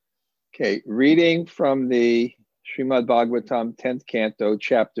Okay, reading from the Srimad Bhagavatam, 10th canto,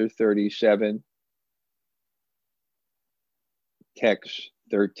 chapter 37, text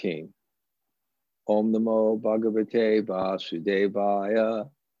 13. Om Namo Bhagavate Vasudevaya.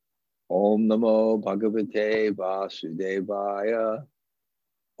 Om Namo Bhagavate Vasudevaya.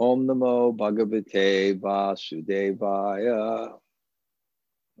 Om Namo Bhagavate Vasudevaya.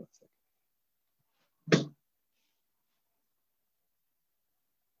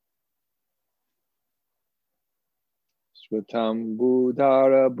 Swatam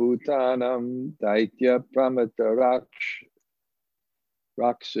Budhara Bhutanam Daitya Pramata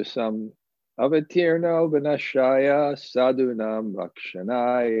Rakshasam Avatirno Vinashaya Sadhunam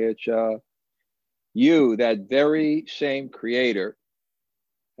Rakshanaya Cha. You, that very same creator,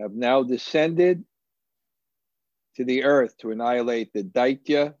 have now descended to the earth to annihilate the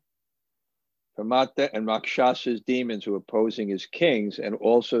Daitya, Pramata, and Rakshasas, demons who are posing as kings, and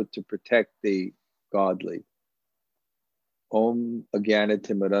also to protect the godly. Om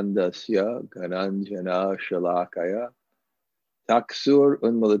Agyanatimirandasya Gananjana Shalakaya Taksur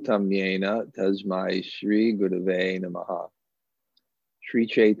Unmulatam Yena Tasmai Shri Gurave Namaha. Shri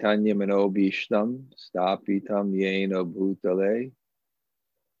Chaitanya Manobhishtam Stapitam Yena Bhutale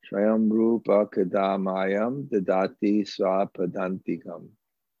Swayam Rupa Kadamayam Dadati Swapadantikam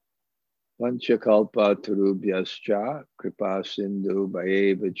Panchakalpa Tarubhyascha Kripa Sindhu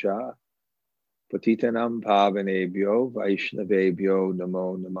Bhayevacha Patitanam Pavanebhyo Vaishnavebhyo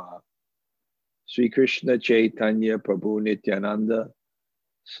Namo Namah. Sri Krishna Chaitanya Prabhu Nityananda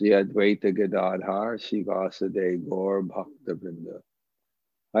Sri Advaita Gadadhar Sivasade Gaur Bhakta Vrinda.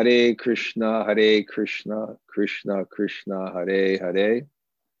 Hare Krishna, Krishna Krishna, Hare Hare,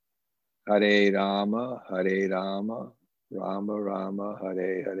 Hare Rama, Rama Rama,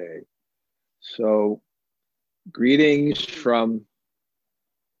 Hare Hare. So, greetings from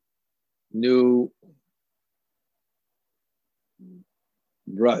New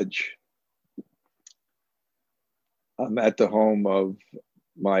Braj. I'm at the home of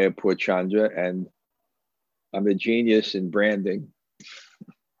Mayapur Chandra, and I'm a genius in branding.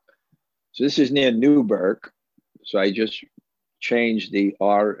 So this is near Newburgh. So I just changed the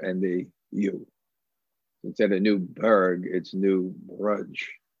R and the U. Instead of Newburgh, it's New Braj.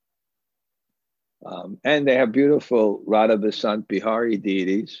 And they have beautiful Radha Vasant Bihari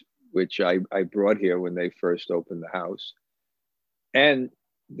deities, which I brought here when they first opened the house. And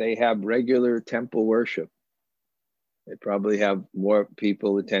they have regular temple worship. They probably have more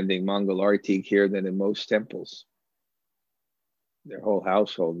people attending Mangal Arti here than in most temples. Their whole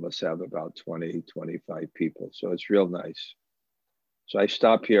household must have about 20, 25 people. So it's real nice. So I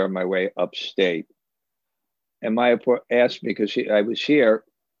stopped here on my way upstate. And Mayapur asked me, because I was here.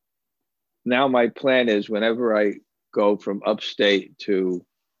 Now my plan is whenever I go from upstate to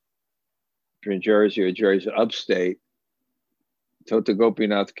New Jersey or Jersey upstate, Tota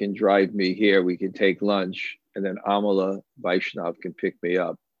Gopinath can drive me here. We can take lunch, and then Amala Vaishnav can pick me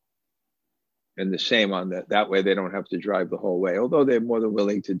up. And the same on that. That way they don't have to drive the whole way, although they're more than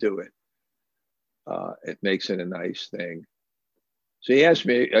willing to do it. It makes it a nice thing. So he asked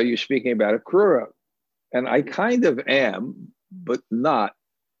me, are you speaking about Akrura? And I kind of am, but not.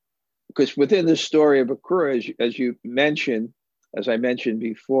 Because within the story of Akrura, as you mentioned, as I mentioned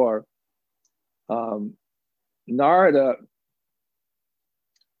before, Narada,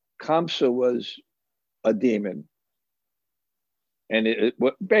 Kamsa was a demon. And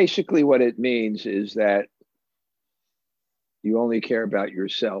basically what it means is that you only care about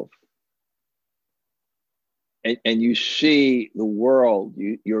yourself. And you see the world,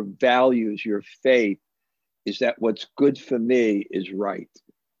 your values, your faith is that what's good for me is right.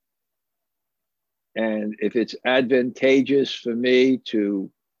 And if it's advantageous for me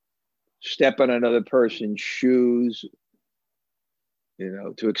to step on another person's shoes,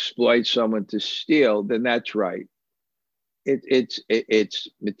 to exploit someone, to steal, then that's right. It's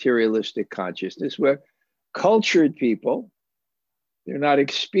materialistic consciousness, where cultured people, they're not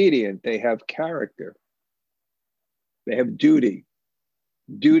expedient. They have character. They have duty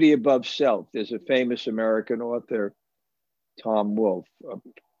above self. There's a famous American author, Tom Wolfe,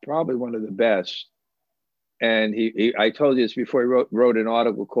 probably one of the best. And I told you this before, he wrote an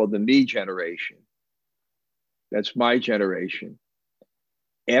article called The Me Generation. That's my generation.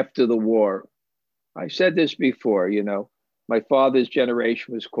 After the war, I said this before, my father's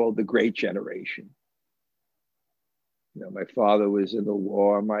generation was called the Great Generation. My father was in the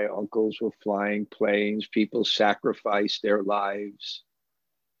war. My uncles were flying planes. People sacrificed their lives.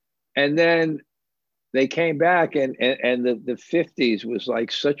 And then they came back, and the 50s was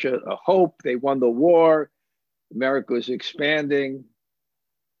like such a hope. They won the war. America was expanding.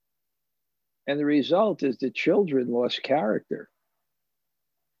 And the result is the children lost character.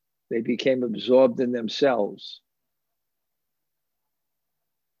 They became absorbed in themselves.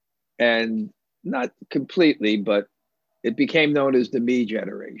 And not completely, but it became known as the me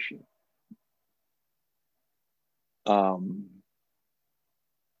generation. So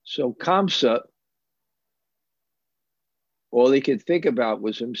Kamsa, all he could think about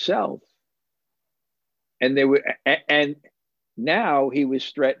was himself. And now he was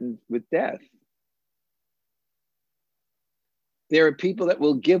threatened with death. There are people that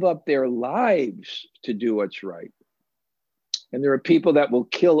will give up their lives to do what's right. And there are people that will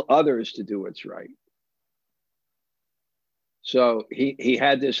kill others to do what's right. So he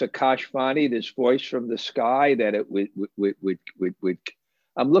had this Akashvani, this voice from the sky that it would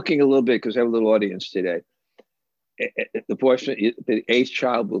I'm looking a little bit because I have a little audience today. The voice, the eighth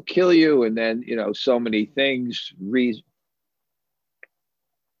child will kill you, and then, so many things.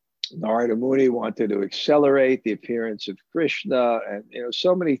 Narada Muni wanted to accelerate the appearance of Krishna, and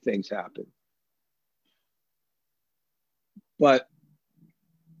so many things happened. But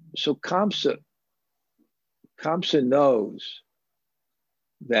so Kamsa knows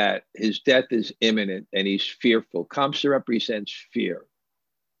that his death is imminent and he's fearful. Kamsa represents fear.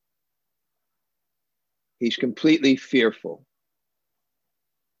 He's completely fearful.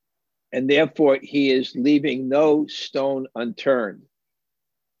 And therefore, he is leaving no stone unturned.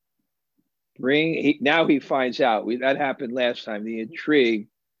 Now he finds out. That happened last time. The intrigue,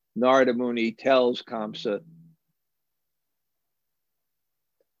 Narada Muni tells Kamsa.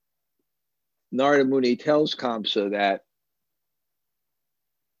 Narada Muni tells Kamsa that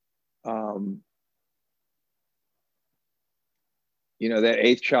that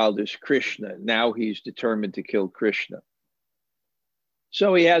eighth child is Krishna. Now he's determined to kill Krishna.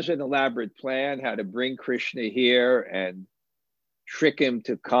 So he has an elaborate plan how to bring Krishna here and trick him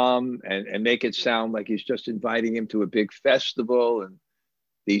to come and make it sound like he's just inviting him to a big festival, and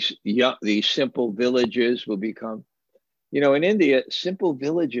these simple villages will become, in India, simple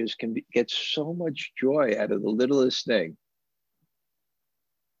villages can get so much joy out of the littlest thing.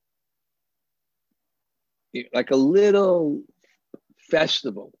 Like a little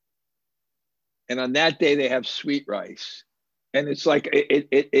festival. And on that day, they have sweet rice. And it's like,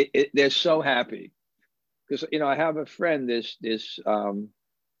 they're so happy. Because, I have a friend, this Sridhar,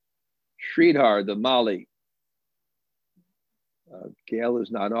 the Mali. Gail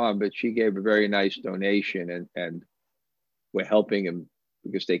is not on, but she gave a very nice donation, and we're helping him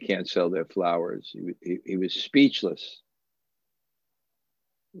because they can't sell their flowers. He was speechless.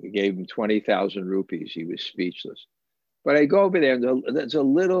 We gave him 20,000 rupees. He was speechless. But I go over there, and there's a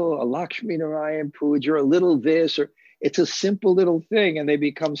Lakshmi Narayan puja, or a little this, or it's a simple little thing, and they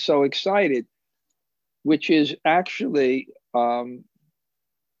become so excited, which is actually, the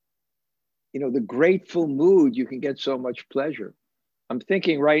grateful mood, you can get so much pleasure. I'm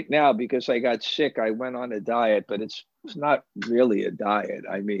thinking right now, because I got sick, I went on a diet, but it's not really a diet.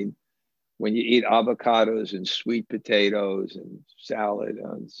 I mean, when you eat avocados and sweet potatoes and salad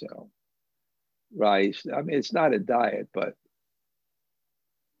and rice, I mean, it's not a diet, but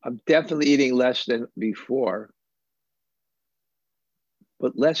I'm definitely eating less than before.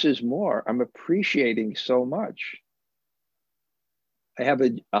 But less is more. I'm appreciating so much. I have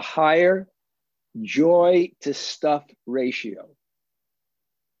a higher joy to stuff ratio.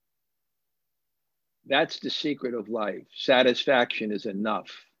 That's the secret of life. Satisfaction is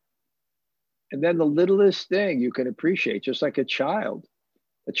enough. And then the littlest thing you can appreciate, just like a child.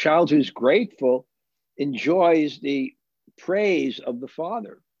 A child who's grateful enjoys the praise of the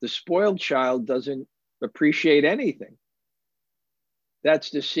father. The spoiled child doesn't appreciate anything.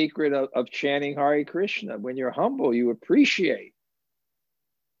 That's the secret of chanting Hare Krishna. When you're humble, you appreciate.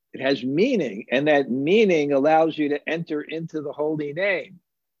 It has meaning, and that meaning allows you to enter into the holy name.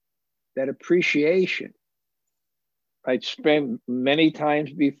 That appreciation. I've spent many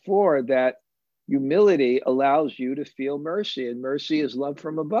times before that humility allows you to feel mercy, and mercy is love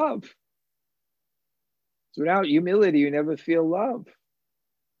from above. So without humility, you never feel love.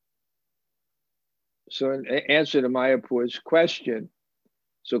 So in answer to Mayapur's question,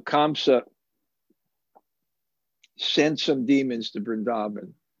 so Kamsa sent some demons to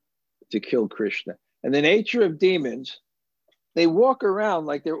Vrindavan to kill Krishna. And the nature of demons, they walk around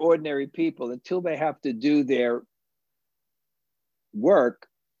like they're ordinary people until they have to do their work,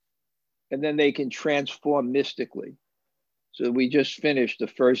 and then they can transform mystically. So we just finished the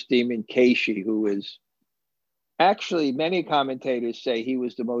first demon, Keshi, who is actually, many commentators say he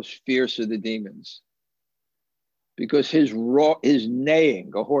was the most fierce of the demons, because his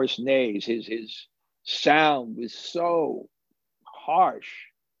neighing, a horse neighs, his sound was so harsh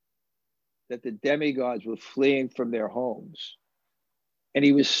that the demigods were fleeing from their homes. And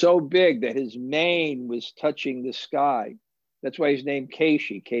he was so big that his mane was touching the sky. That's why he's named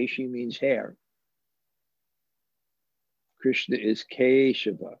Keshi. Keshi means hair. Krishna is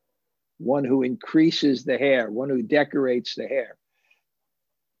Keshava, one who increases the hair, one who decorates the hair.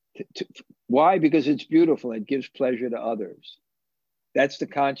 Why? Because it's beautiful. It gives pleasure to others. That's the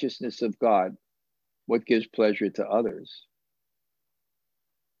consciousness of God. What gives pleasure to others?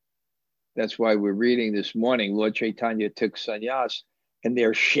 That's why we're reading this morning, Lord Chaitanya took sannyas and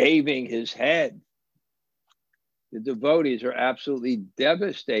they're shaving his head. The devotees are absolutely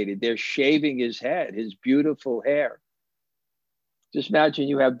devastated. They're shaving his head, his beautiful hair. Just imagine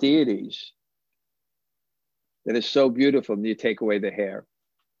you have deities that is so beautiful and you take away the hair.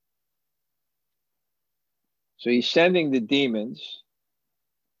 So he's sending the demons,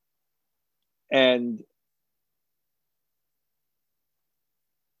 and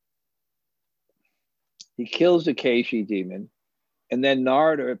he kills the Keshi demon, and then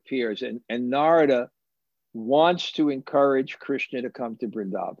Narada appears, and Narada wants to encourage Krishna to come to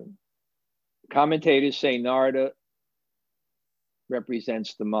Vrindavan. Commentators say Narada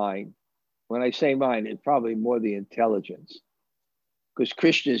represents the mind. When I say mind, it's probably more the intelligence, because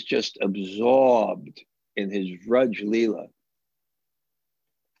Krishna is just absorbed in his Vraj Leela.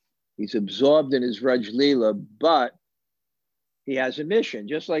 He's absorbed in his Vraj Leela, but he has a mission,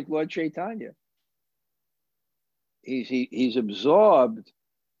 just like Lord Chaitanya. He's absorbed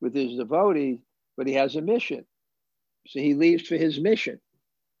with his devotees, but he has a mission. So he leaves for his mission.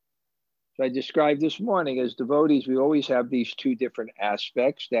 So I described this morning, as devotees, we always have these two different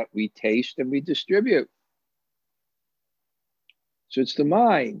aspects that we taste and we distribute. So it's the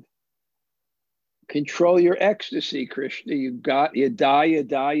mind. Control your ecstasy, Krishna. You die, you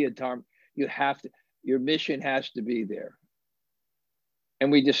have to, your mission has to be there. And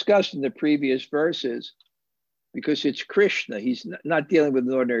we discussed in the previous verses, because it's Krishna, he's not dealing with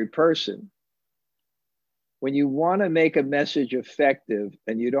an ordinary person. When you want to make a message effective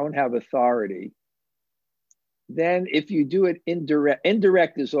and you don't have authority, then if you do it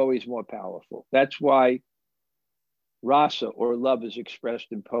indirect is always more powerful. That's why rasa, or love, is expressed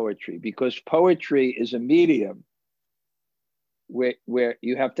in poetry, because poetry is a medium where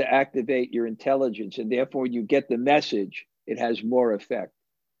you have to activate your intelligence, and therefore you get the message, it has more effect.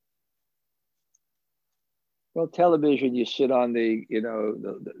 Well, television, you sit on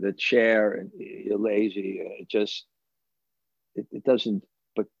the chair and you're lazy. It doesn't,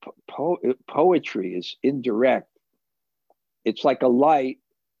 but poetry is indirect. It's like a light.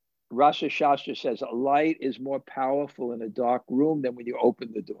 Rasa Shastra says a light is more powerful in a dark room than when you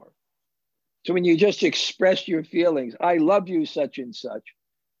open the door. So when you just express your feelings, I love you, such and such,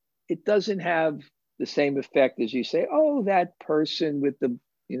 it doesn't have the same effect as you say, oh, that person with the,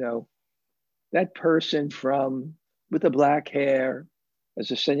 that person with the black hair. As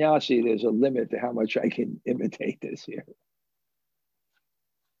a sannyasi, there's a limit to how much I can imitate this here.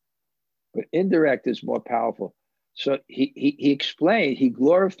 But indirect is more powerful. So he explained, he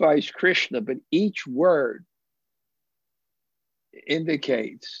glorifies Krishna, but each word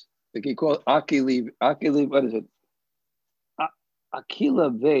indicates, like he called Akili, what is it?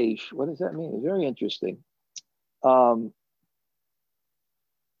 Akila Vesh, what does that mean? It's very interesting.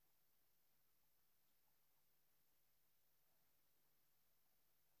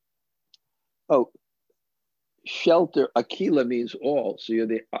 Shelter, Akila means all. So you're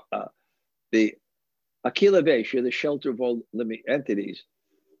the Akila Vesh, you're the shelter of all living entities.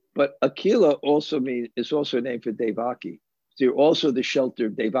 But Akila is also a name for Devaki. So you're also the shelter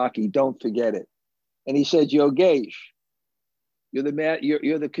of Devaki. Don't forget it. And he said, Yogesh, you're the man,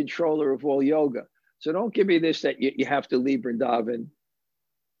 you're the controller of all yoga. So don't give me this that you have to leave Vrindavan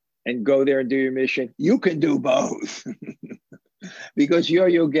and go there and do your mission. You can do both because you're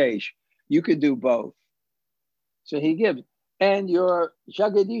Yogesh. You can do both. So he gives, and you're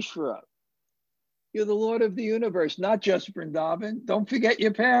Jagadishvara. You're the Lord of the universe, not just Vrindavan. Don't forget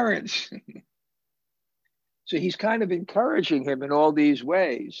your parents. So he's kind of encouraging him in all these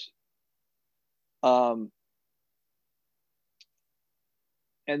ways. And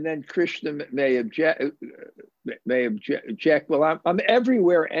then Krishna may object. Well, I'm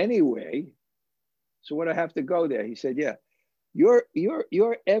everywhere anyway. So what do I have to go there? He said, yeah, you're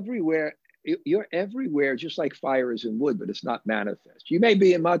everywhere. You're everywhere, just like fire is in wood, but it's not manifest. You may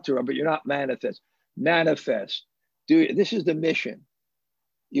be in Mathura, but you're not manifest. Manifest. This is the mission.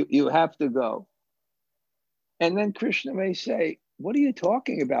 You have to go. And then Krishna may say, what are you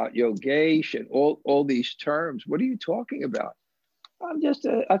talking about, Yogesh, and all these terms? What are you talking about? I'm just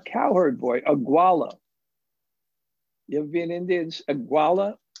a cowherd boy, a gwala. You ever been in India? A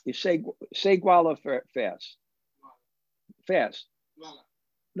gwala? You say Gwala fast. Fast.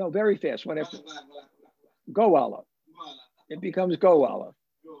 No, very fast. When it Goala. It becomes Goala.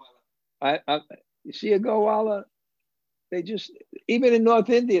 You see a Goala? They just, even in North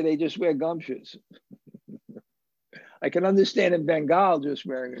India, they just wear gumshoes. I can understand in Bengal just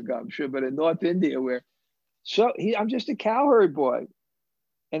wearing a gumshoe, but in North India, I'm just a cowherd boy.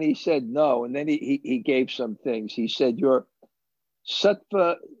 And he said no. And then he gave some things. He said, you're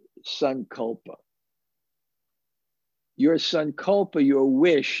Sattva Sankalpa. Your Sankalpa, your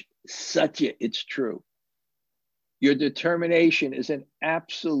wish, Satya, it's true. Your determination is an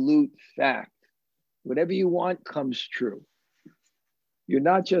absolute fact. Whatever you want comes true. You're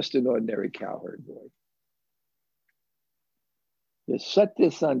not just an ordinary cowherd boy. You're Satya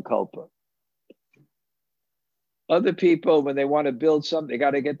Sankalpa. Other people, when they want to build something, they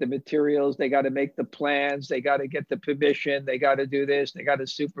got to get the materials, they got to make the plans, they got to get the permission, they got to do this, they got to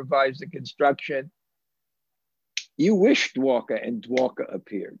supervise the construction. You wish Dwarka, and Dwarka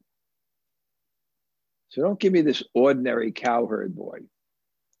appeared. So don't give me this ordinary cowherd boy.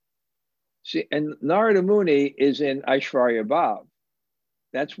 See, and Narada Muni is in Aishwarya Bhav.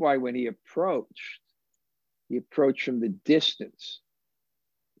 That's why when he approached from the distance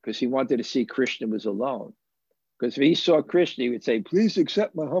because he wanted to see Krishna was alone. Because if he saw Krishna, he would say, please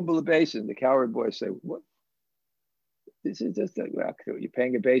accept my humble obeisance. The cowherd boy would say, what? This is just you're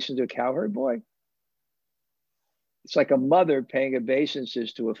paying obeisance to a cowherd boy? It's like a mother paying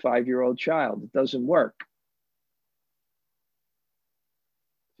obeisances to a 5-year-old child. It doesn't work.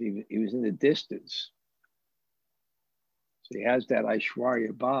 He was in the distance. So he has that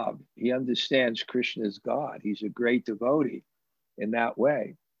Aishwarya Bhav. He understands Krishna is God. He's a great devotee in that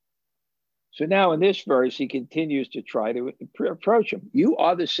way. So now in this verse, he continues to try to approach him. You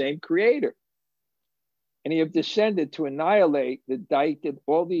are the same creator. And you have descended to annihilate the Daita,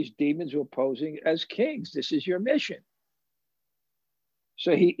 all these demons who are posing as kings. This is your mission.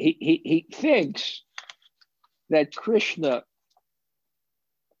 So he thinks that Krishna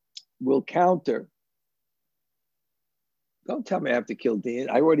will counter. Don't tell me I have to kill demons.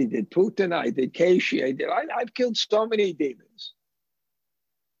 I already did Putana, I did Keshi, I've killed so many demons.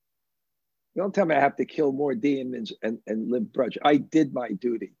 Don't tell me I have to kill more demons and live grudge. I did my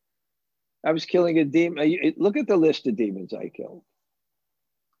duty. I was killing a demon. Look at the list of demons I killed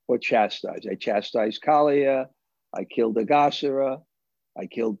or chastised. I chastised Kaliya. I killed Aghasura. I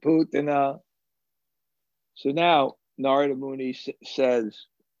killed Putana. So now Narada Muni says,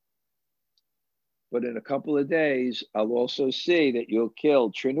 but in a couple of days, I'll also see that you'll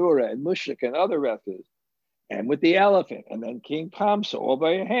kill Trinura and Mushrik and other Rethas, and with the elephant, and then King Kamsa, all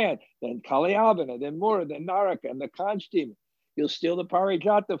by your hand, then Kalyavana, then Mura, then Naraka, and the Conch demon. You'll steal the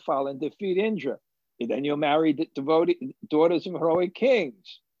Parijata file and defeat Indra. And then you'll marry the devotee daughters of heroic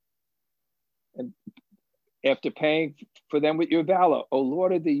kings. And after paying for them with your valor, O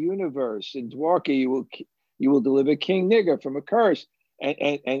Lord of the universe, in Dwarka you will deliver King Nigga from a curse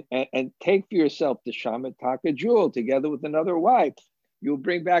and take for yourself the Shamataka jewel together with another wife. You'll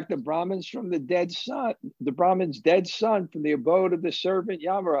bring back the Brahmins from the Brahmin's dead son from the abode of the servant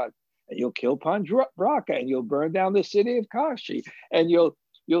Yamaraj. And you'll kill Pandraka, and you'll burn down the city of Kashi, and you'll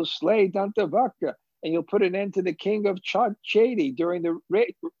slay Dantavakra, and you'll put an end to the king of Chedi during the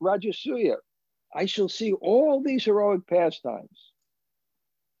Rajasuya. I shall see all these heroic pastimes,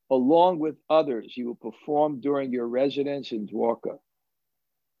 along with others you will perform during your residence in Dwarka.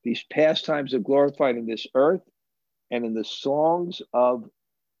 These pastimes are glorified in this earth and in the songs of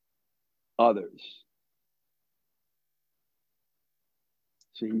others.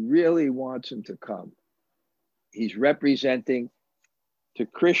 So he really wants him to come. He's representing to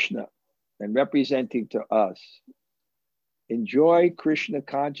Krishna and representing to us. Enjoy Krishna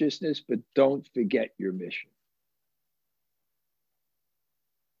consciousness, but don't forget your mission.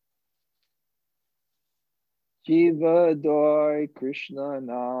 Jiva Doi Krishna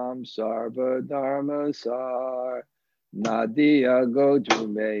Nam Sarva Dharma Sar Nadia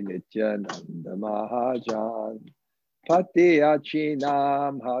Gojume Nityananda Mahajan Patiyachi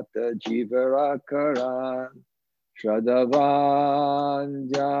Nam Hata Jivarakaran Shradhavan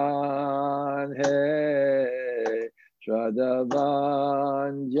Jan He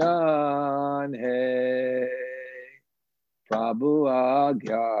Shradhavan Jan He Prabhu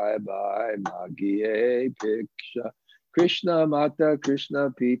Agyai by Magiye Piksha Krishna Mata Krishna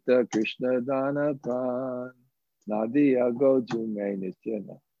Pita Krishna Dana Pran Nadia Gojume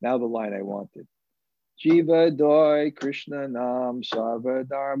Nityana. Now the line I wanted. Jiva Doi Krishna Nam Sarva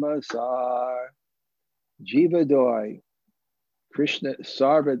Dharma Sar. Jiva Doi Krishna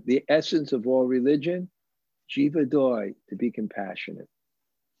Sarva, the essence of all religion. Jiva Doi, to be compassionate.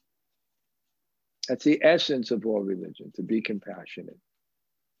 That's the essence of all religion, to be compassionate.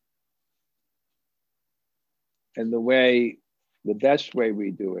 And the best way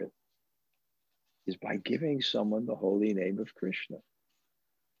we do it is by giving someone the holy name of Krishna.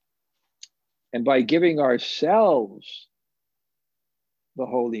 And by giving ourselves the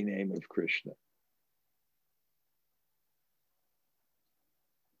holy name of Krishna.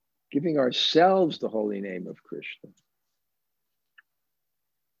 Giving ourselves the holy name of Krishna.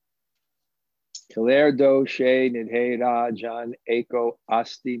 Kaler doshe nidhe rajan eko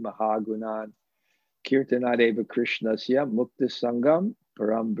asti mahagunan kirtanadeva krishnasya mukta sangam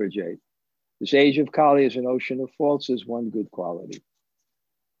param brajet. This age of Kali is an ocean of faults. There's one good quality.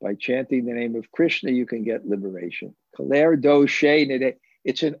 By chanting the name of Krishna, you can get liberation. Kaler doshe nidhe.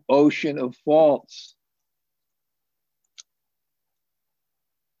 It's an ocean of faults.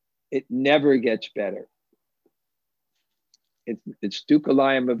 It never gets better. It's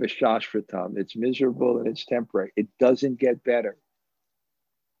dukalayam of a shashvatam. It's miserable and it's temporary. It doesn't get better.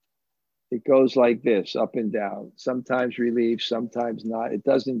 It goes like this, up and down. Sometimes relief, sometimes not. It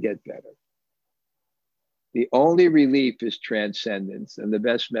doesn't get better. The only relief is transcendence, and the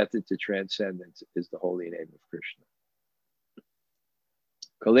best method to transcendence is the holy name of Krishna.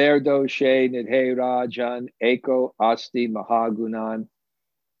 Kaler doshe nidhe rajan eko asti mahagunan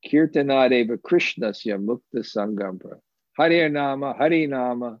kirtanadeva krishnasya mukta sangampra. Hare Nama, Hare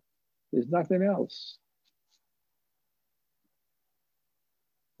Nama. There's nothing else.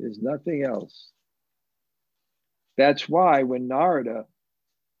 There's nothing else. That's why when Narada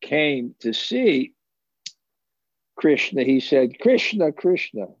came to see Krishna, he said, Krishna,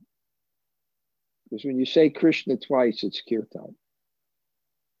 Krishna. Because when you say Krishna twice, it's kirtan.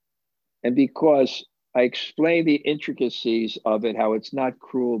 And because I explained the intricacies of it, how it's not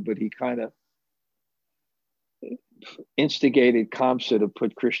cruel, but he kind of instigated Kamsa to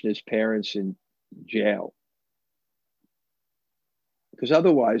put Krishna's parents in jail. Because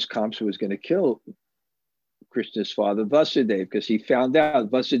otherwise Kamsa was going to kill Krishna's father, Vasudeva, because he found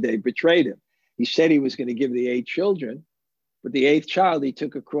out Vasudeva betrayed him. He said he was going to give the 8 children, but the 8th child he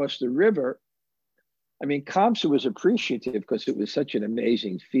took across the river. I mean, Kamsa was appreciative because it was such an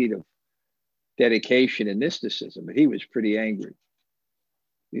amazing feat of dedication and mysticism, but he was pretty angry.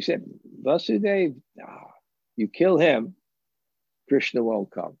 He said, Vasudeva, you kill him, Krishna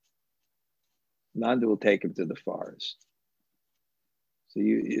won't come. Nanda will take him to the forest. So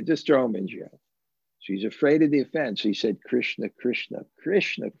you just throw him in jail. So he's afraid of the offense. He said, Krishna, Krishna,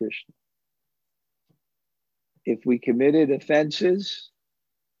 Krishna, Krishna. If we committed offenses,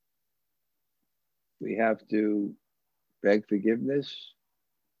 we have to beg forgiveness.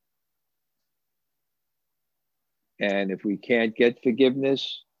 And if we can't get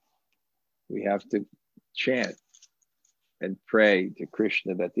forgiveness, we have to chant and pray to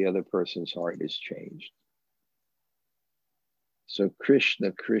Krishna that the other person's heart is changed. So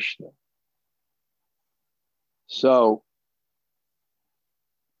Krishna, Krishna. So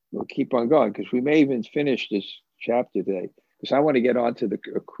we'll keep on going because we may even finish this chapter today because I want to get on to the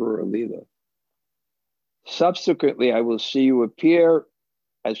Akrura Lila. Subsequently, I will see you appear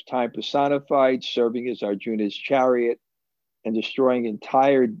as time personified, serving as Arjuna's chariot and destroying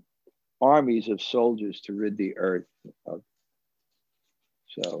entire armies of soldiers to rid the earth of.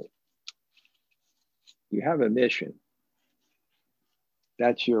 So you have a mission.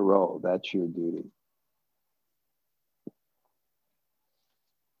 That's your role. That's your duty.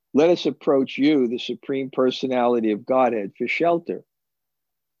 Let us approach you, the Supreme Personality of Godhead, for shelter.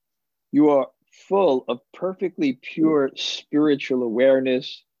 You are full of perfectly pure spiritual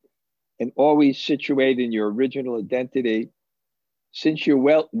awareness and always situated in your original identity. Since your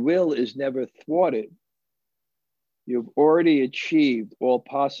will is never thwarted, you've already achieved all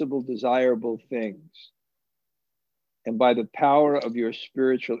possible desirable things. And by the power of your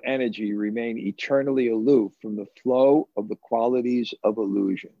spiritual energy, remain eternally aloof from the flow of the qualities of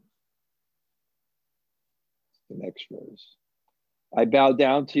illusion. The next verse. I bow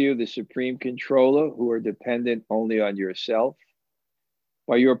down to you, the Supreme Controller, who are dependent only on yourself.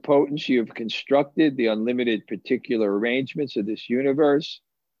 By your potency, you have constructed the unlimited particular arrangements of this universe.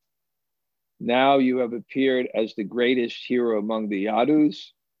 Now you have appeared as the greatest hero among the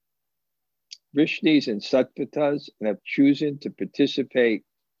Yadus, Vrishnis, and Sattvatas, and have chosen to participate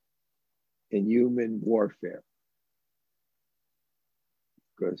in human warfare.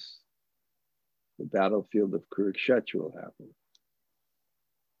 Because the battlefield of Kurukshetra will happen.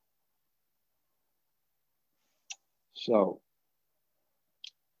 So,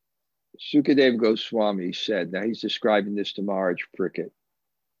 Sukadeva Goswami said, now he's describing this to Maharaj Parikshit,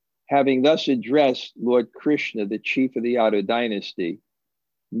 having thus addressed Lord Krishna, the chief of the Yadu dynasty,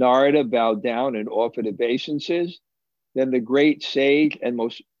 Narada bowed down and offered obeisances. Then the great sage and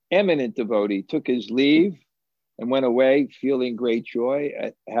most eminent devotee took his leave and went away feeling great joy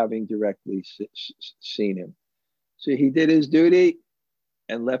at having directly seen him. So he did his duty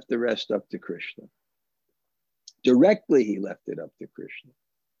and left the rest up to Krishna. Directly, he left it up to Krishna.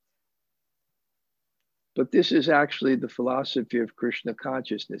 But this is actually the philosophy of Krishna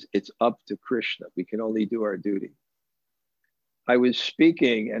consciousness. It's up to Krishna. We can only do our duty. I was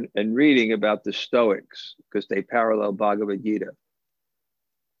speaking and reading about the Stoics because they parallel Bhagavad Gita.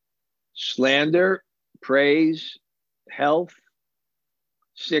 Slander, praise, health,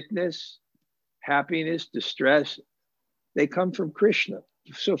 sickness, happiness, distress, they come from Krishna.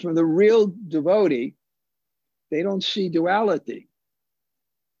 So from the real devotee, they don't see duality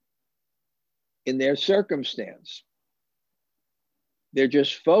in their circumstance. They're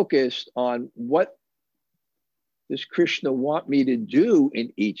just focused on what does Krishna want me to do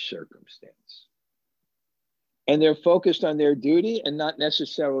in each circumstance. And they're focused on their duty and not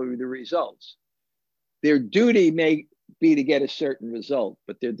necessarily the results. Their duty may be to get a certain result,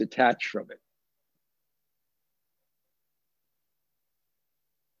 but they're detached from it.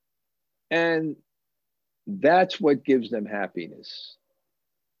 And that's what gives them happiness.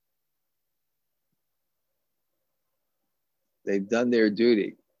 They've done their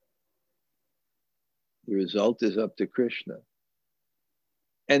duty. The result is up to Krishna.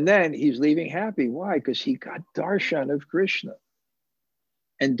 And then he's leaving happy. Why? Because he got darshan of Krishna.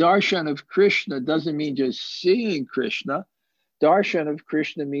 And darshan of Krishna doesn't mean just seeing Krishna. Darshan of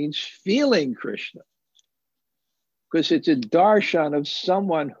Krishna means feeling Krishna. Because it's a darshan of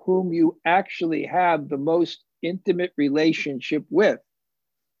someone whom you actually have the most intimate relationship with.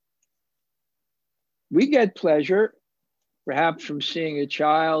 We get pleasure, perhaps from seeing a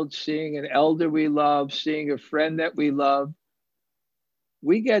child, seeing an elder we love, seeing a friend that we love.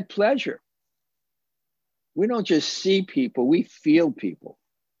 We get pleasure. We don't just see people, we feel people.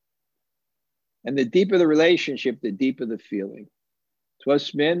 And the deeper the relationship, the deeper the feeling.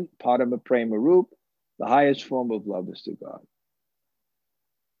 Twasmin Padama Prema Rup, the highest form of love is to God.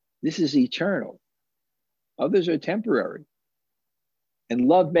 This is eternal. Others are temporary. And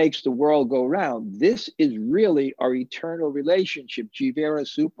love makes the world go round. This is really our eternal relationship. Jivera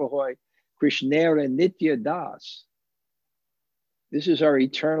Supahoy, Krishnera Nitya Das. This is our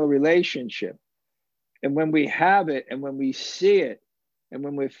eternal relationship. And when we have it, and when we see it, and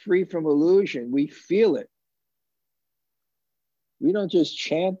when we're free from illusion, we feel it. We don't just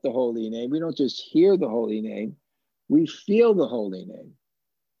chant the holy name. We don't just hear the holy name. We feel the holy name.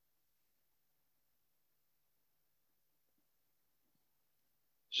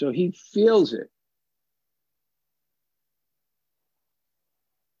 So he feels it.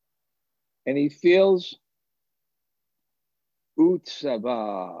 And he feels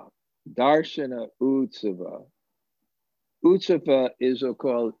Utsava, Darshana Utsava. Utsava is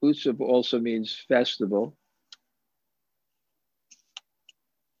called, Utsava also means festival.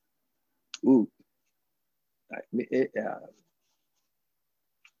 It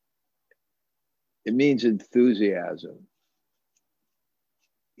means enthusiasm.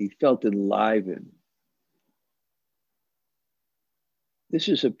 He felt enlivened. This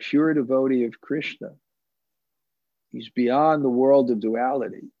is a pure devotee of Krishna. He's beyond the world of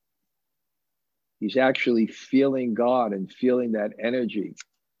duality. He's actually feeling God and feeling that energy,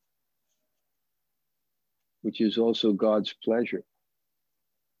 which is also God's pleasure.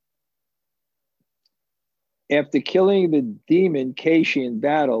 After killing the demon Keshi in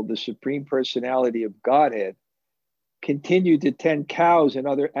battle, the Supreme Personality of Godhead continued to tend cows and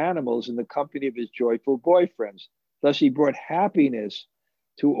other animals in the company of his joyful boyfriends. Thus, he brought happiness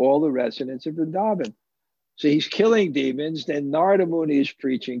to all the residents of Vrindavan. So he's killing demons, then Narada Muni is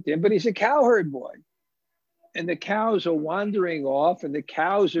preaching to him, but he's a cowherd boy. And the cows are wandering off, and the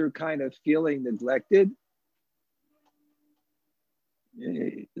cows are kind of feeling neglected.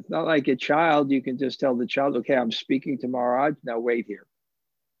 It's not like a child. You can just tell the child, okay, I'm speaking to Maharaj. Now wait here.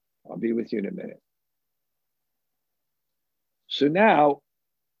 I'll be with you in a minute. So now,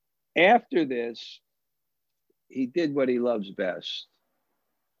 after this, he did what he loves best.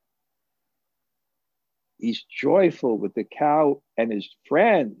 He's joyful with the cow and his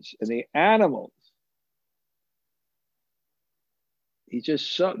friends and the animals. He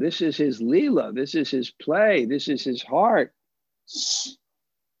just so, this is his Leela, this is his play, this is his heart.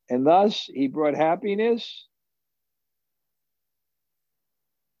 And thus he brought happiness.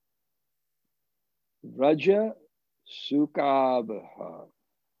 Vraja Sukha.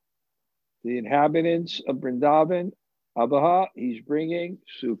 The inhabitants of Vrindavan, Abha, he's bringing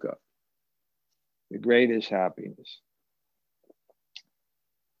Sukha, the greatest happiness.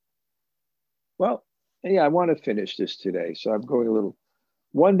 Well, yeah, I want to finish this today, so I'm going a little.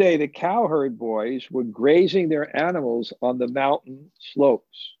 One day, the cowherd boys were grazing their animals on the mountain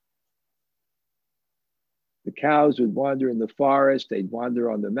slopes. The cows would wander in the forest, they'd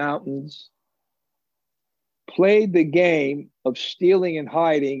wander on the mountains, played the game of stealing and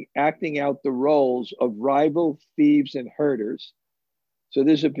hiding, acting out the roles of rival thieves and herders. So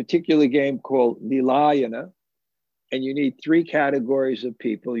there's a particular game called Nilayana, and you need three categories of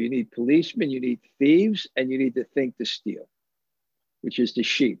people. You need policemen, you need thieves, and you need to think to steal, which is the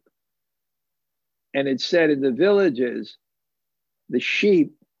sheep. And it said in the villages, the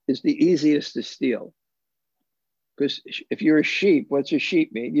sheep is the easiest to steal. Because if you're a sheep, what's a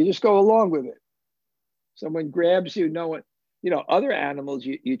sheep mean? You just go along with it. Someone grabs you, no one, other animals,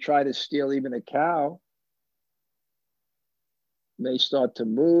 you try to steal, even a cow may start to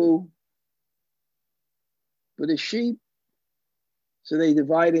move. But a sheep, so they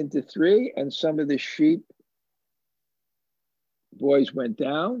divide into three, and some of the sheep boys went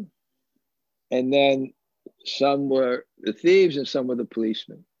down, and then some were the thieves and some were the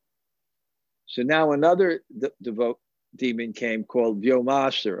policemen. So now another demon came called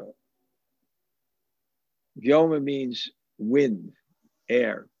Vyomasura. Vyoma means wind,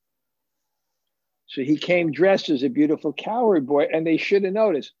 air. So he came dressed as a beautiful cowherd boy, and they should have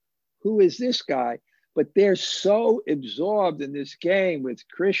noticed, who is this guy? But they're so absorbed in this game with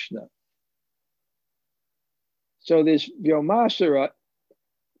Krishna. So this Vyomasura,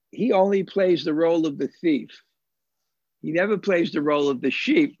 he only plays the role of the thief. He never plays the role of the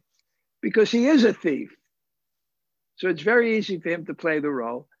sheep because he is a thief. So it's very easy for him to play the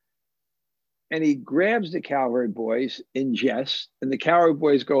role. And he grabs the cowherd boys in jest, and the cowherd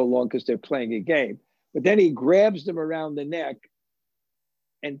boys go along because they're playing a game. But then he grabs them around the neck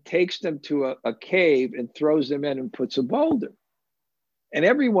and takes them to a cave and throws them in and puts a boulder. And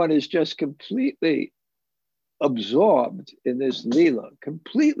everyone is just completely absorbed in this Leela,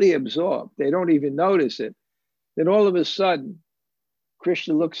 completely absorbed. They don't even notice it. Then all of a sudden,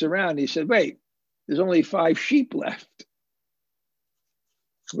 Krishna looks around. He said, wait, there's only 5 sheep left.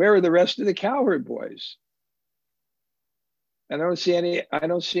 Where are the rest of the cowherd boys? I don't see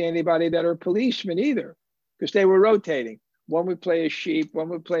anybody that are policemen either, because they were rotating. One would play a sheep, one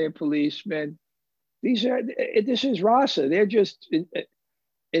would play a policeman. This is rasa. They're just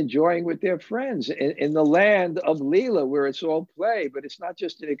enjoying with their friends in the land of Leela, where it's all play, but it's not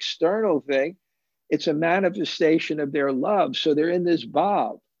just an external thing. It's a manifestation of their love. So they're in this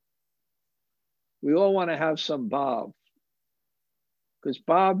bhav. We all want to have some bhav, because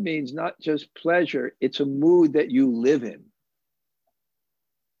bhav means not just pleasure, it's a mood that you live in.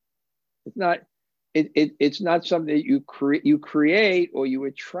 It's not something that you create or you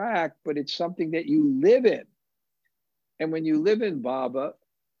attract, but it's something that you live in. And when you live in bhava,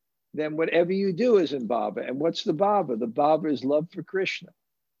 then whatever you do is in bhava. And what's the bhava? The bhava is love for Krishna.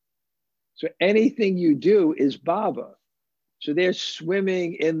 So anything you do is bhava. So they're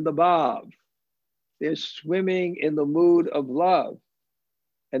swimming in the bhav. They're swimming in the mood of love.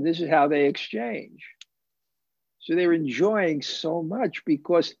 And this is how they exchange. So they're enjoying so much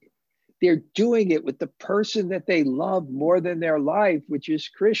because they're doing it with the person that they love more than their life, which is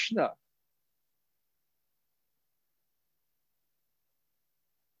Krishna.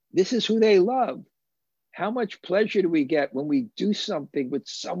 This is who they love. How much pleasure do we get when we do something with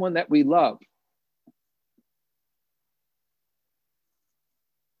someone that we love?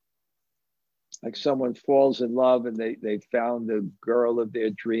 Like someone falls in love and they found the girl of their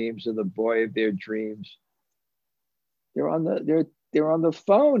dreams or the boy of their dreams. They're on the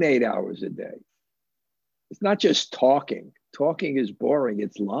phone 8 hours a day. It's not just talking. Talking is boring.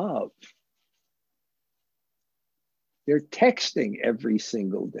 It's love. They're texting every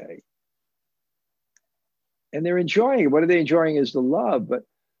single day. And they're enjoying it. What are they enjoying is the love, but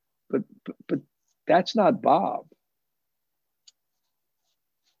that's not bhav.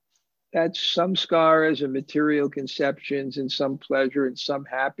 That's some scars and material conceptions and some pleasure and some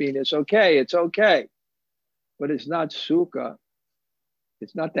happiness. Okay, it's okay. But it's not sukha.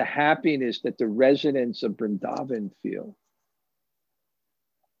 It's not the happiness that the residents of Vrindavan feel.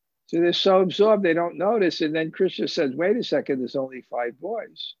 So they're so absorbed, they don't notice. And then Krishna says, wait a second, there's only 5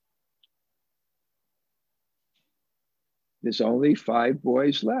 boys. There's only 5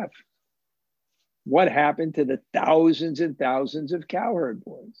 boys left. What happened to the thousands and thousands of cowherd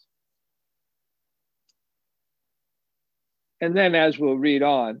boys? And then as we'll read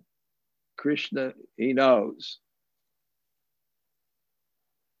on, Krishna, he knows.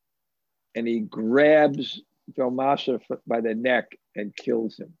 And he grabs Vyomasura by the neck and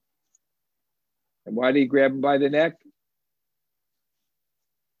kills him. And why did he grab him by the neck?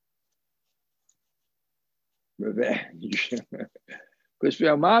 Revenge. Because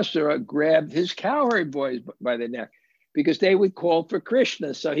Vyamasura grabbed his cowherd boys by the neck because they would call for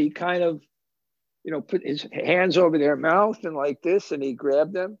Krishna. So he kind of, put his hands over their mouth and like this, and he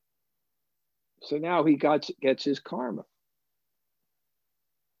grabbed them. So now he gets his karma.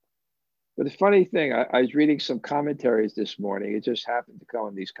 But the funny thing, I was reading some commentaries this morning. It just happened to come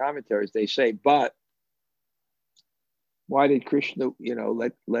in these commentaries. They say, but why did Krishna,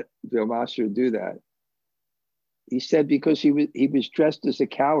 let Vyamasura do that? He said because he was dressed as a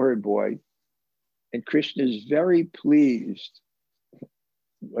cowherd boy, and Krishna is very pleased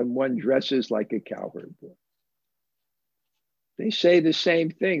when one dresses like a cowherd boy. They say the same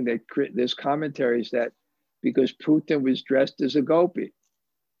thing, that there's commentaries that because Putin was dressed as a gopi.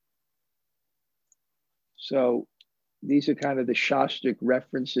 So these are kind of the Shastric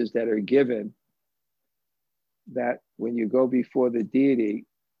references that are given, that when you go before the deity,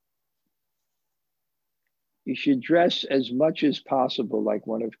 you should dress as much as possible like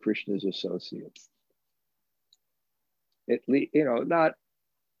one of Krishna's associates. At least, not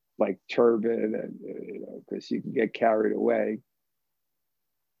like turban and, because you can get carried away.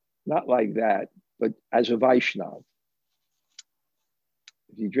 Not like that, but as a Vaishnav.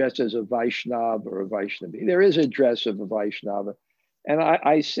 If you dress as a Vaishnav or a Vaishnavi, there is a dress of a Vaishnava. And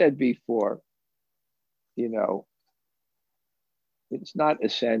I said before, it's not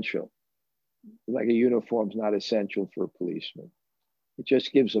essential. Like a uniform is not essential for a policeman. It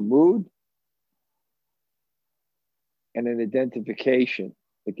just gives a mood and an identification.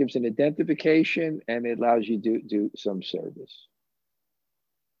 It gives an identification and it allows you to do some service.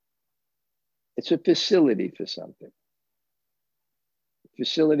 It's a facility for something.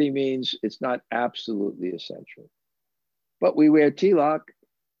 Facility means it's not absolutely essential. But we wear tilak.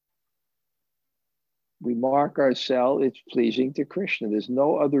 We mark ourselves. It's pleasing to Krishna. There's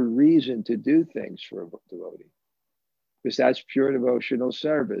no other reason to do things for a devotee, because that's pure devotional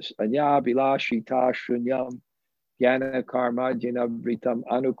service. Anya bilashita shunyam jnana karma jnavritam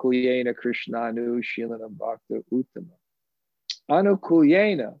anukulyena krishnanu shilanam bhakta uttama.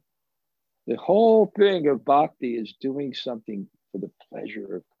 Anukulyena, the whole thing of bhakti is doing something for the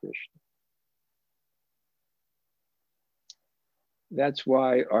pleasure of Krishna. That's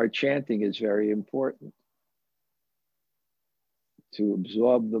why our chanting is very important. To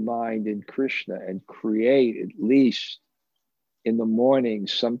absorb the mind in Krishna and create, at least in the morning,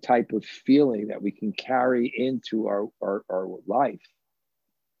 some type of feeling that we can carry into our life.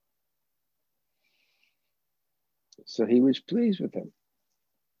 So he was pleased with him.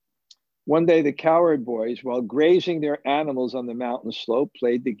 One day, the cowherd boys, while grazing their animals on the mountain slope,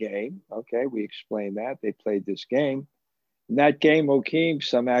 played the game. Okay, we explained that. They played this game. In that game, O king,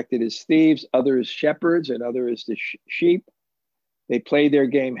 some acted as thieves, others as shepherds, and others as sheep. They played their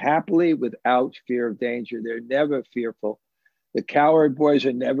game happily without fear of danger. They're never fearful. The cowherd boys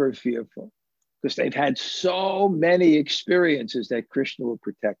are never fearful because they've had so many experiences that Krishna will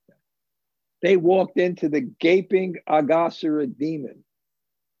protect them. They walked into the gaping Aghasura demon.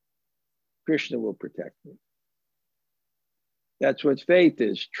 Krishna will protect me. That's what faith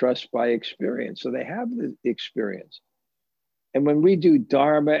is, trust by experience. So they have the experience. And when we do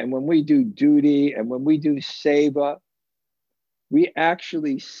dharma and when we do duty and when we do seva, we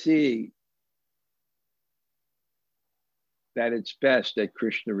actually see that it's best that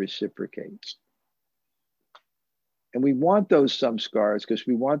Krishna reciprocates. And we want those samskars because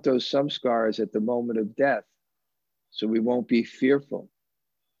we want those samskars at the moment of death. So we won't be fearful.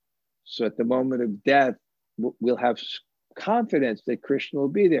 So at the moment of death, we'll have confidence that Krishna will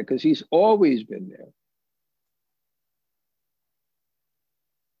be there because he's always been there.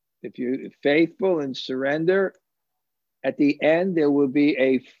 If you're faithful and surrender, at the end, there will be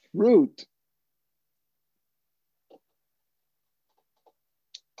a fruit.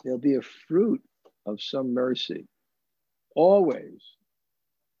 There'll be a fruit of some mercy. Always.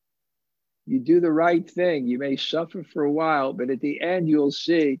 You do the right thing. You may suffer for a while, but at the end, you'll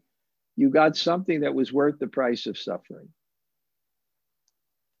see you got something that was worth the price of suffering.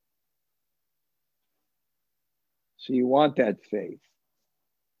 So you want that faith.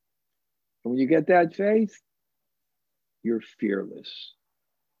 And when you get that faith, you're fearless.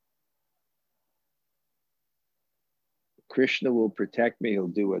 Krishna will protect me. He'll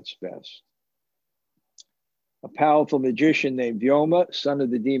do what's best. A powerful magician named Vyoma, son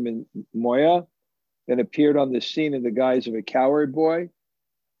of the demon Moya, then appeared on the scene in the guise of a cowherd boy.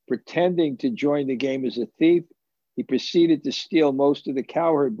 Pretending to join the game as a thief, he proceeded to steal most of the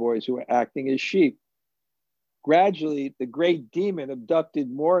cowherd boys who were acting as sheep. Gradually, the great demon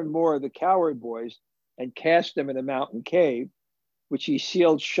abducted more and more of the cowherd boys and cast them in a mountain cave, which he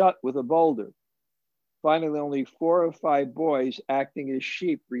sealed shut with a boulder. Finally, only 4 or 5 boys acting as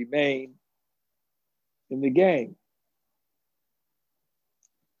sheep remain in the gang.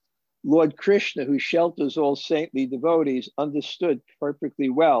 Lord Krishna, who shelters all saintly devotees, understood perfectly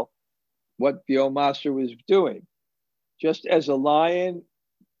well what Vyomasura was doing. Just as a lion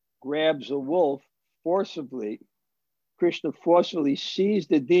grabs a wolf forcibly, Krishna forcefully seized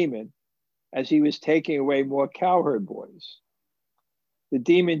the demon as he was taking away more cowherd boys. The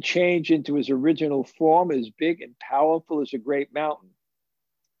demon changed into his original form, as big and powerful as a great mountain.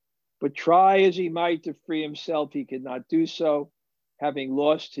 But try as he might to free himself, he could not do so, having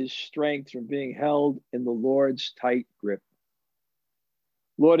lost his strength from being held in the Lord's tight grip.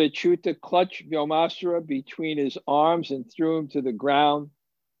 Lord Achyuta clutched Vyomasura between his arms and threw him to the ground.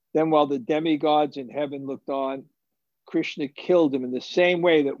 Then, while the demigods in heaven looked on, Krishna killed him in the same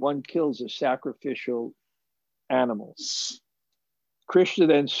way that one kills a sacrificial animal. Krishna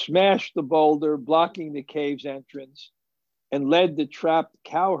then smashed the boulder, blocking the cave's entrance, and led the trapped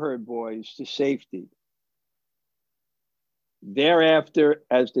cowherd boys to safety. Thereafter,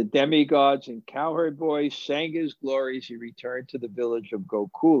 as the demigods and cowherd boys sang his glories, he returned to the village of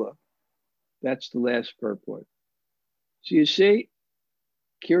Gokula. That's the last purport. So you see,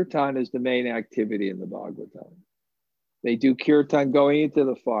 kirtan is the main activity in the Bhagavatam. They do kirtan going into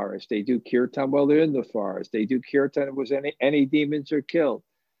the forest. They do kirtan while they're in the forest. They do kirtan if was any demons are killed.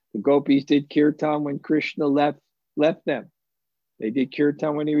 The gopis did kirtan when Krishna left them. They did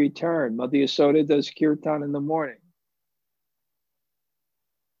kirtan when he returned. Mother Yasoda does kirtan in the morning.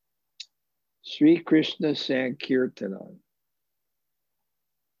 Sri Krishna Sankirtanam.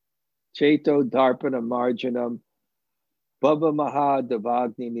 Cheto Darpana Marjanam. Bhava Maha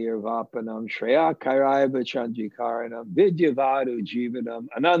Davagni Nirvapanam. Shreya Kairaiva Chandrikaranam. Vidyavadu Jivanam.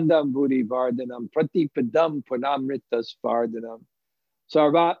 Anandam Buddhi Vardhanam. Pratipadam Punamrita Spardhanam.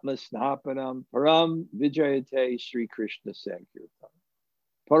 Sarvatma Snapanam. Param Vijayate Sri Krishna Sankirtan.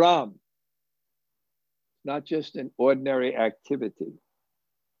 Param. Not just an ordinary activity.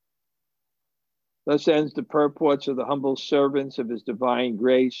 Thus ends the purports of the humble servants of His Divine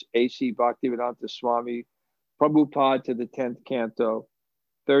Grace, A.C. Bhaktivedanta Swami Prabhupada to the 10th canto,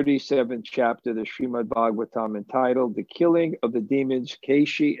 37th chapter, the Srimad Bhagavatam, entitled The Killing of the Demons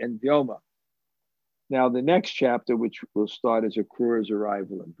Keshi and Vyoma. Now the next chapter, which will start as Akrura's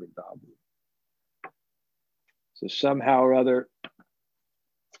arrival in Vrindavan. So somehow or other,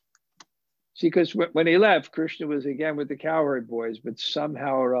 see, because when he left, Krishna was again with the cowherd boys, but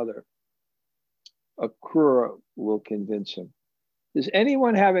somehow or other, Akrura will convince him. Does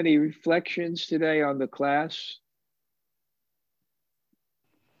anyone have any reflections today on the class?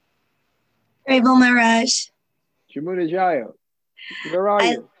 Haribol Maharaj. Jamuna Jaya, where are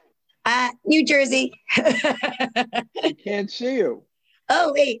you? New Jersey. I can't see you.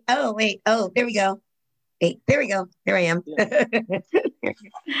 Oh, wait. Oh, there we go. Wait, there we go. There I am. Yeah.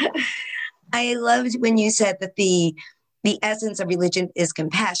 I loved when you said that the essence of religion is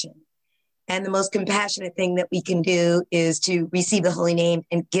compassion. And the most compassionate thing that we can do is to receive the holy name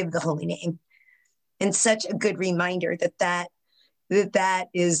and give the holy name. And such a good reminder that's the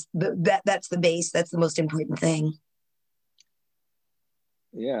base. That's the most important thing.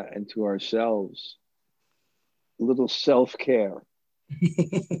 Yeah, and to ourselves, a little self-care.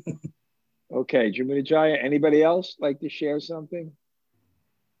 Okay, Jamuna Jaya, anybody else like to share something?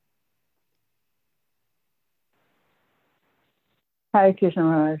 Hi, Krishna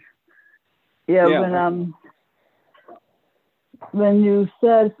Maharaj. Yeah. When you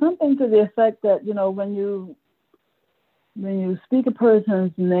said something to the effect that, when you speak a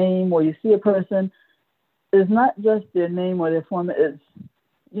person's name or you see a person, it's not just their name or their form, it's,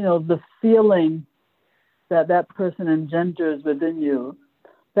 the feeling that person engenders within you.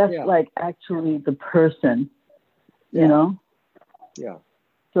 That's like actually the person, you know? Yeah.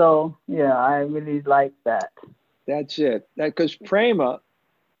 So, I really like that. That's it. Because prema,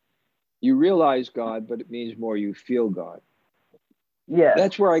 you realize God, but it means more you feel God. Yeah.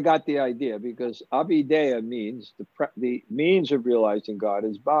 That's where I got the idea, because Abhideya means the means of realizing God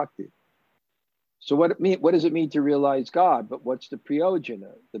is bhakti. So what does it mean to realize God? But what's the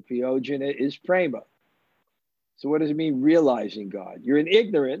priyojana? The priyojana is prema. So what does it mean realizing God? You're in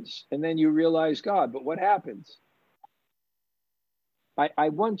ignorance and then you realize God. But what happens?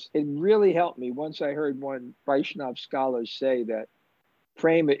 It really helped me once I heard one Vaishnava scholar say that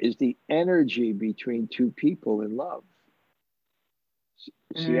prema is the energy between two people in love.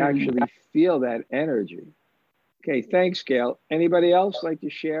 So you actually feel that energy. Okay, thanks, Gail. Anybody else like to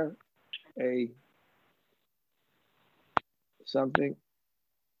share something?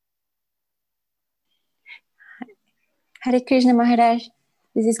 Hare Krishna Maharaj.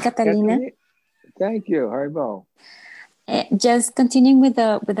 This is Catalina. Thank you, Haribo. Just continuing with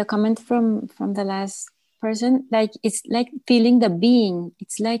the comment from the last person, like it's like feeling the being.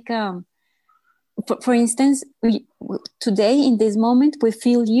 It's like for instance, today in this moment we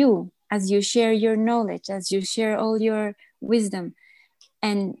feel you as you share your knowledge, as you share all your wisdom,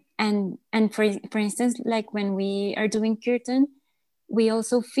 and for instance, like when we are doing kirtan, we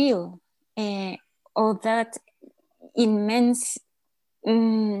also feel all that immense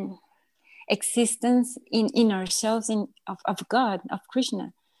existence in ourselves, of God, of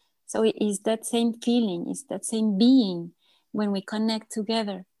Krishna. So it is that same feeling, it's that same being when we connect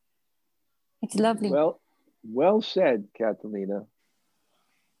together. It's lovely. Well said, Catalina.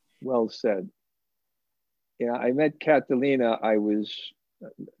 Well said. Yeah, I met Catalina.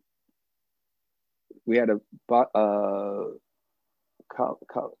 We had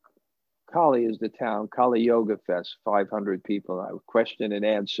Kali is the town, Kali Yoga Fest, 500 people. I would question and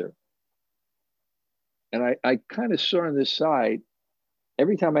answer. And I kind of saw on the side,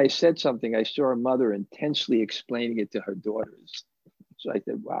 every time I said something, I saw her mother intensely explaining it to her daughters. So I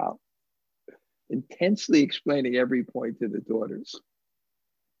said, wow, intensely explaining every point to the daughters.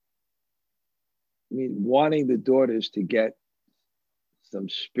 I mean, wanting the daughters to get some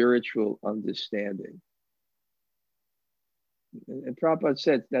spiritual understanding. And Prabhupada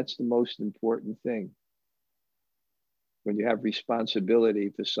said that's the most important thing. When you have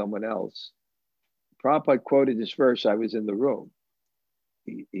responsibility for someone else. Prabhupada quoted this verse, I was in the room.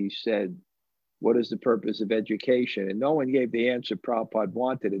 He said, what is the purpose of education? And no one gave the answer Prabhupada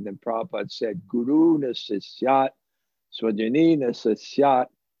wanted. And then Prabhupada said, Guru na sasyat, Swajani na sasyat,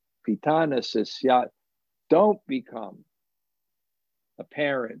 Pitana sasyat. Don't become a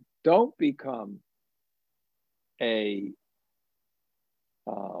parent. Don't become a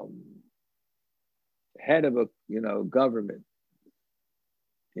head of a government.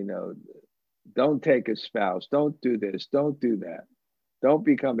 Don't take a spouse. Don't do this. Don't do that. Don't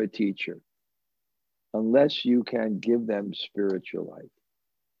become a teacher unless you can give them spiritual life.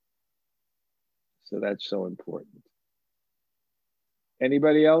 So that's so important.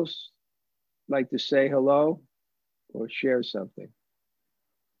 Anybody else like to say hello or share something?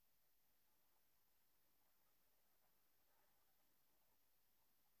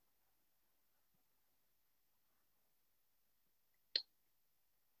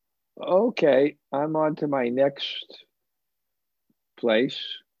 Okay, I'm on to my next place.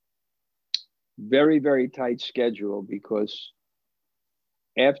 Very, very tight schedule because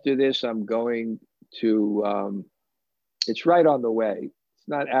after this I'm going to, it's right on the way. It's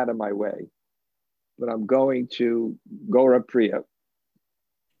not out of my way, but I'm going to Gora Priya.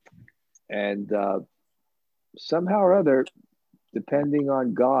 And somehow or other, depending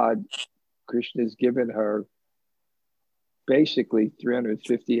on God, Krishna's given her basically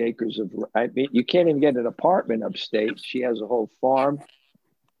 350 acres of, I mean, you can't even get an apartment upstate. She has a whole farm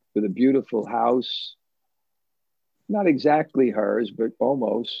with a beautiful house. Not exactly hers, but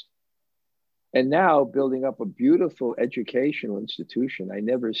almost. And now building up a beautiful educational institution. I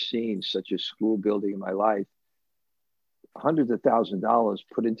never seen such a school building in my life. Hundreds of thousands of dollars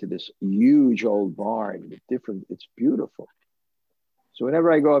put into this huge old barn with different, it's beautiful. So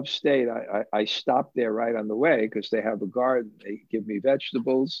whenever I go upstate, I stop there right on the way because they have a garden. They give me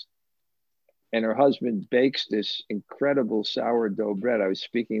vegetables. And her husband bakes this incredible sourdough bread. I was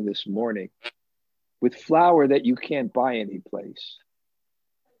speaking this morning with flour that you can't buy anyplace.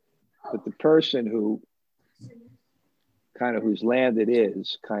 But the person whose land it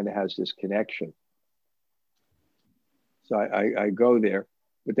is kind of has this connection. So I go there,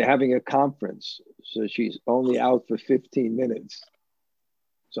 but they're having a conference. So she's only out for 15 minutes.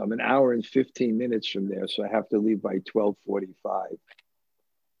 So I'm an hour and 15 minutes from there. So I have to leave by 12:45.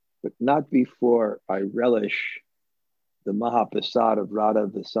 But not before I relish the Mahaprasad of Radha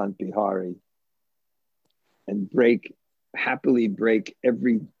Vasant Bihari and happily break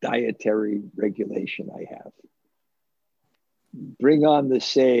every dietary regulation I have. Bring on the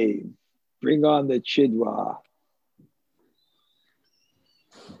save, bring on the chidwa,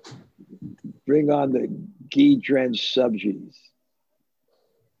 bring on the ghee-drenched subjis.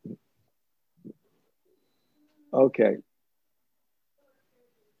 Okay.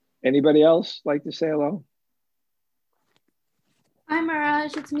 Anybody else like to say hello? Hi,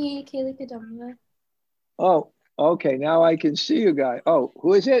 Maharaj. It's me, Kaylee Kadamba. Oh, okay. Now I can see you guys. Oh,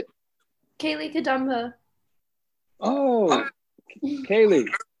 who is it? Kaylee Kadamba. Oh, Kaylee.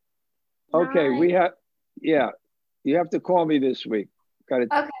 Okay, you have to call me this week. Got it.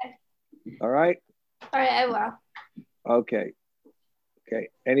 Okay. All right? All right, I will. Okay.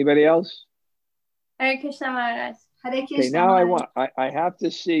 Anybody else? Hare Krishna, Maharaj. Hare Krishna. Okay, now I have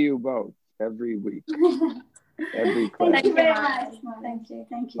to see you both. every week, every class. Thank you very much. Thank you.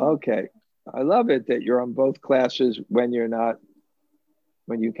 Thank you. Okay. I love it that you're on both classes when you're not,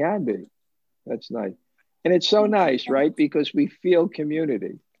 when you can be. That's nice. And it's so nice, right? Because we feel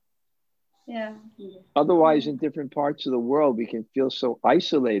community. Yeah. Otherwise, in different parts of the world, we can feel so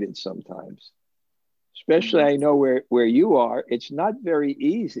isolated sometimes. Especially, I know where you are, it's not very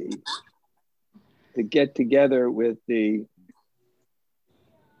easy to get together with the,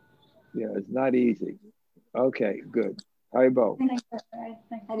 it's not easy. Okay, good. Haribo.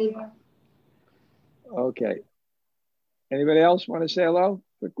 Haribo. Okay. Anybody else want to say hello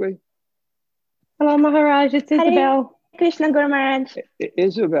quickly? Hello, Maharaj. It's Isabel. Krishna Guru Maharaj.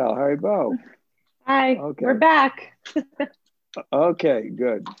 Isabel, Haribo. Hi. Okay. We're back. Okay,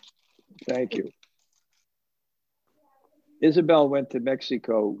 good. Thank you. Isabel went to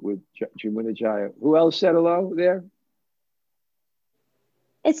Mexico with Jamuna Jaya. Who else said hello there?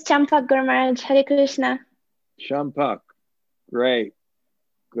 It's Champak Guru Maharaj. Hare Krishna. Champak. Great.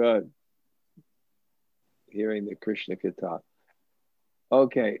 Good. Hearing the Krishna Katha.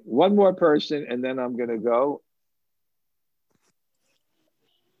 Okay, one more person and then I'm going to go.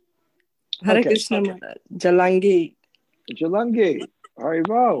 Hare Krishna Maharaj. Jalangi. Jalangi.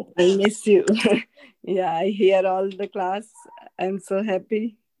 Haribo. I miss you. Yeah, I hear all the class. I'm so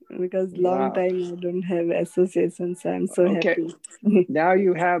happy because long time I don't have associations. I'm so happy. Now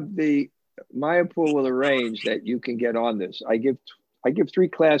you have the Mayapur will arrange that you can get on this. I give 3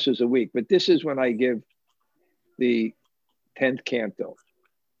 classes a week, but this is when I give the 10th canto.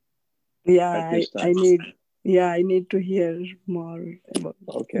 Yeah, I need to hear more about.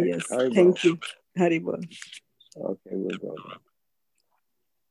 Okay. Yes. Haribo. Thank you. Haribo. Okay, we'll go now.